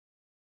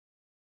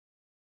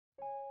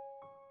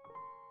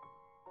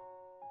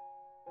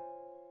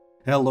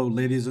Hello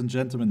ladies and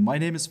gentlemen, my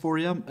name is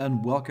Foriam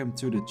and welcome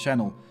to the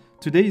channel.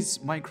 Today's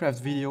Minecraft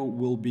video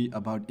will be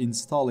about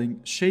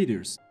installing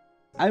shaders.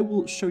 I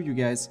will show you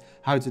guys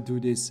how to do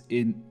this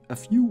in a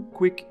few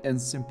quick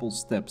and simple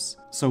steps.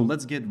 So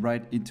let's get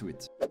right into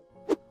it.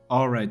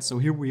 Alright, so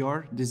here we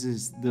are. This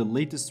is the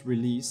latest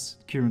release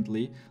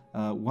currently,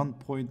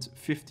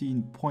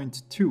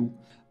 1.15.2.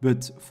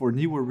 But for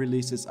newer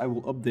releases I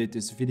will update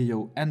this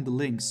video and the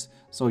links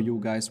so you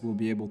guys will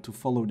be able to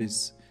follow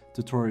this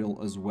tutorial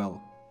as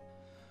well.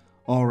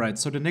 Alright,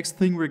 so the next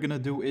thing we're gonna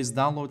do is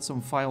download some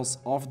files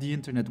off the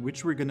internet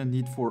which we're gonna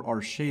need for our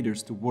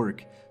shaders to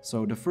work.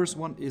 So the first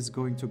one is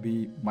going to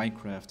be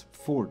Minecraft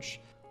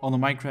Forge. On the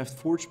Minecraft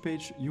Forge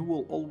page you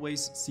will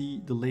always see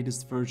the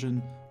latest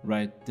version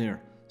right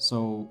there.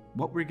 So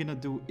what we're gonna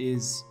do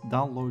is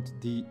download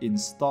the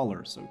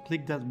installer. So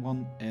click that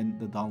one and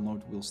the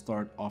download will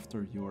start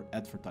after your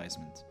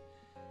advertisement.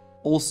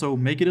 Also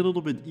make it a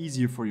little bit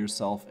easier for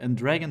yourself and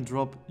drag and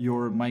drop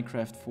your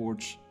Minecraft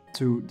Forge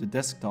to the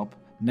desktop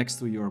next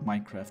to your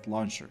Minecraft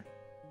launcher.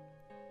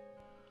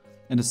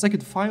 And the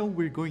second file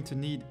we're going to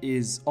need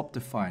is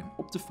Optifine.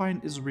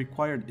 Optifine is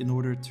required in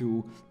order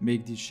to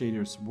make these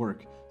shaders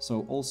work.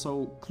 So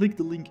also click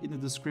the link in the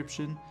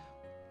description,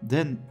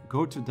 then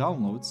go to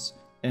downloads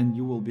and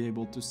you will be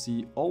able to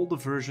see all the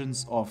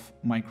versions of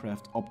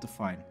Minecraft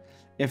Optifine.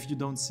 If you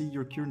don't see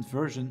your current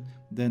version,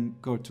 then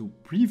go to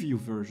preview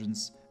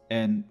versions,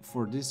 and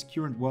for this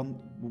current one,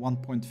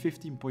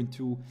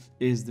 1.15.2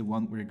 is the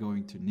one we're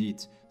going to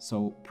need.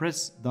 So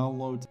press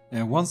download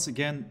and once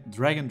again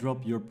drag and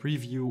drop your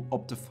preview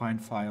Optifine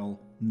file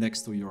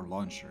next to your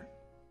launcher.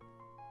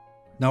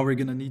 Now we're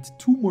gonna need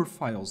two more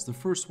files. The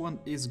first one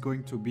is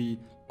going to be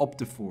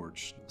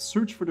Optiforge.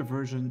 Search for the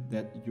version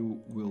that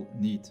you will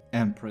need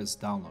and press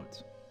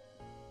download.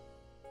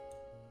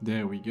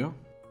 There we go.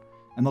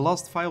 And the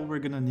last file we're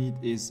gonna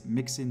need is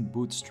Mixin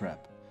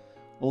Bootstrap.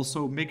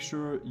 Also make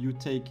sure you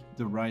take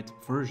the right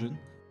version.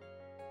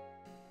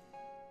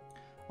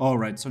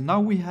 Alright, so now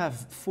we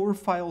have 4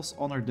 files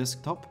on our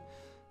desktop.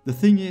 The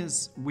thing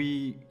is,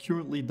 we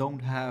currently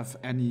don't have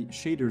any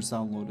shaders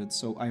downloaded,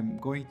 so I'm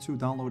going to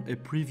download a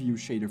preview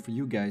shader for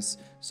you guys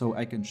so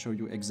I can show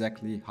you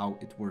exactly how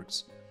it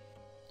works.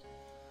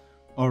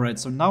 Alright,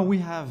 so now we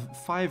have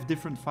 5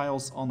 different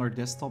files on our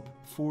desktop: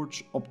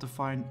 Forge,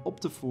 Optifine,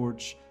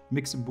 Optiforge,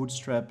 Mixin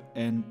Bootstrap,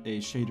 and a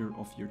shader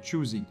of your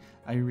choosing.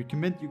 I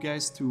recommend you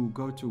guys to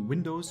go to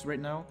Windows right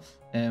now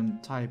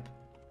and type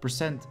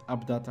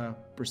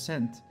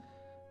 %appdata%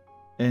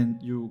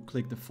 and you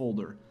click the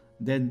folder.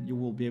 Then you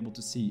will be able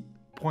to see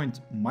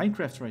point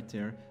Minecraft right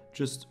there.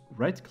 Just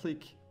right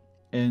click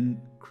and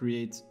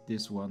create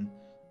this one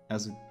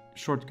as a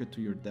shortcut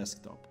to your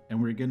desktop.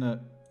 And we're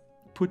gonna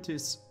put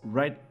this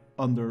right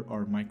under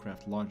our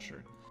Minecraft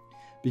launcher,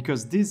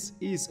 because this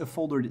is a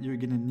folder that you're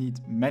gonna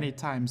need many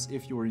times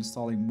if you're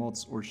installing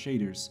mods or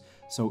shaders,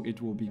 so it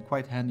will be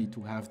quite handy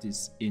to have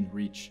this in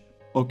reach.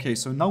 Okay,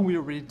 so now we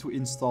are ready to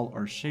install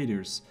our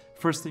shaders.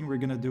 First thing we're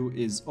gonna do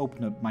is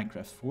open up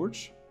Minecraft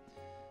Forge.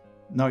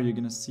 Now you're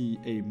gonna see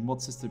a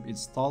mod system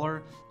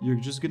installer. You're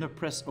just gonna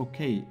press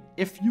OK.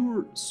 If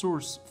your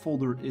source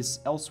folder is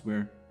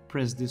elsewhere,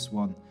 press this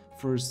one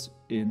first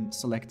and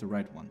select the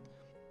right one.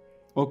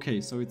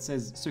 Okay, so it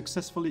says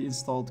successfully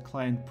installed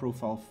client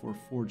profile for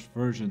Forge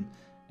version,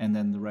 and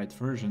then the right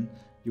version.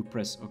 You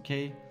press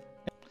OK,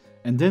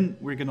 and then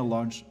we're gonna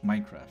launch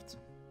Minecraft.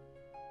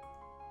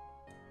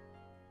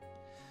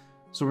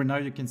 So right now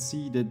you can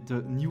see that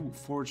the new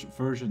Forge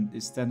version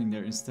is standing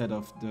there instead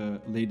of the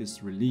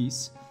latest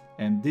release,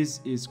 and this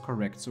is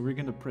correct. So we're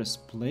gonna press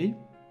play.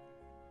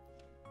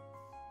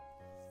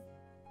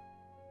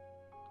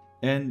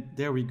 And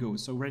there we go.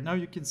 So right now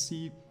you can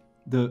see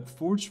the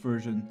Forge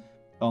version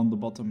on the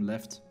bottom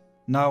left.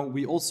 Now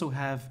we also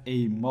have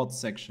a mod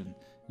section.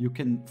 You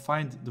can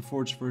find the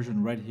Forge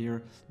version right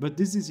here, but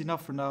this is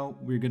enough for now.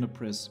 We're gonna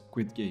press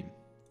quit game.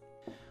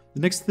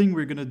 The next thing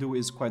we're gonna do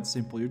is quite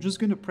simple. You're just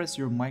gonna press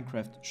your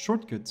Minecraft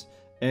shortcut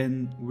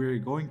and we're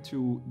going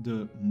to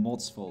the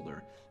mods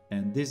folder.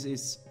 And this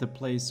is the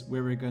place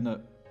where we're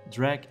gonna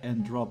drag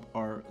and drop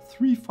our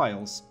 3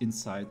 files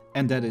inside,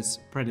 and that is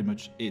pretty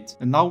much it.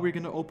 And now we're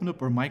gonna open up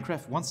our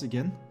Minecraft once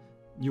again.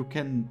 You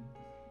can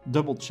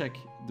double check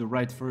the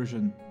right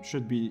version,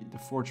 should be the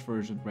Forge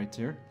version right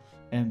there,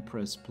 and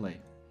press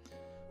play.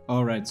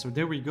 Alright, so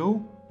there we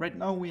go. Right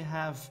now we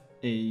have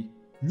a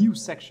new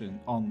section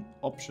on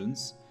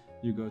options.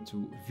 You go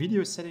to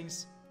video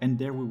settings and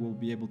there we will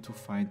be able to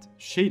find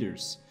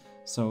shaders.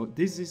 So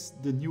this is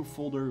the new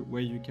folder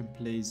where you can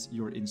place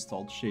your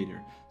installed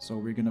shader. So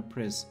we're gonna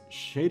press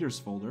shaders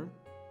folder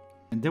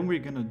and then we're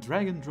gonna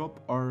drag and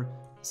drop our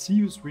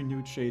CU's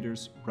renewed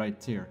shaders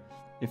right there.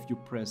 If you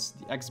press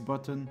the X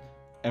button,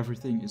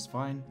 everything is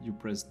fine. You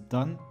press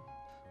done.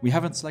 We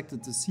haven't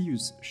selected the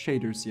CU's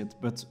shaders yet,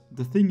 but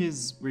the thing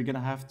is we're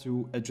gonna have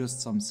to adjust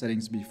some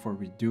settings before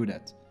we do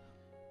that.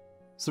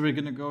 So we're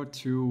gonna go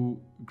to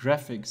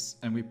graphics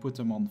and we put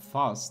them on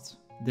fast.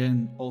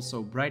 Then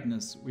also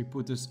brightness, we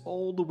put this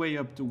all the way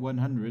up to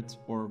 100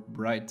 or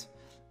bright.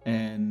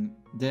 And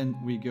then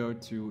we go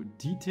to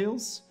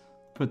details,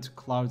 put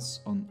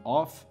clouds on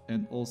off,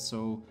 and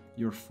also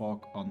your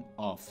fog on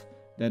off.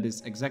 That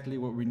is exactly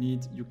what we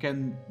need. You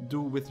can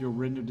do with your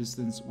render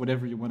distance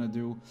whatever you want to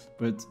do,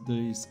 but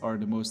these are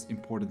the most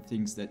important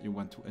things that you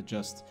want to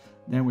adjust.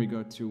 Then we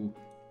go to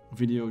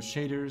video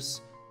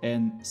shaders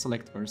and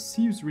select our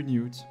CUs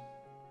renewed.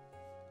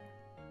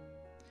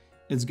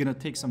 It's gonna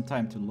take some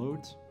time to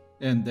load.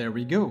 And there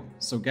we go.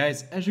 So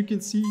guys, as you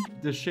can see,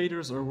 the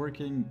shaders are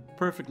working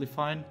perfectly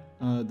fine.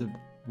 The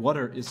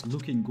water is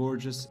looking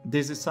gorgeous.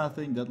 This is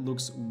something that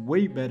looks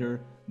way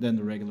better than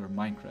the regular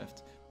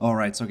Minecraft.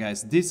 Alright, so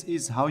guys, this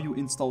is how you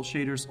install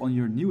shaders on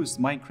your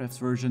newest Minecraft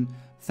version.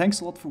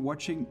 Thanks a lot for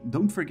watching.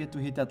 Don't forget to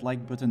hit that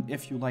like button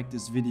if you liked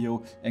this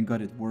video and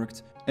got it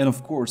worked. And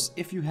of course,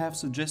 if you have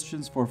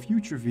suggestions for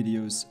future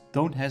videos,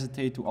 don't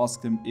hesitate to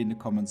ask them in the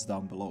comments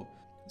down below.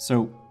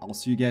 So, I'll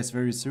see you guys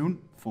very soon.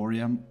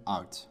 Foriam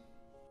out.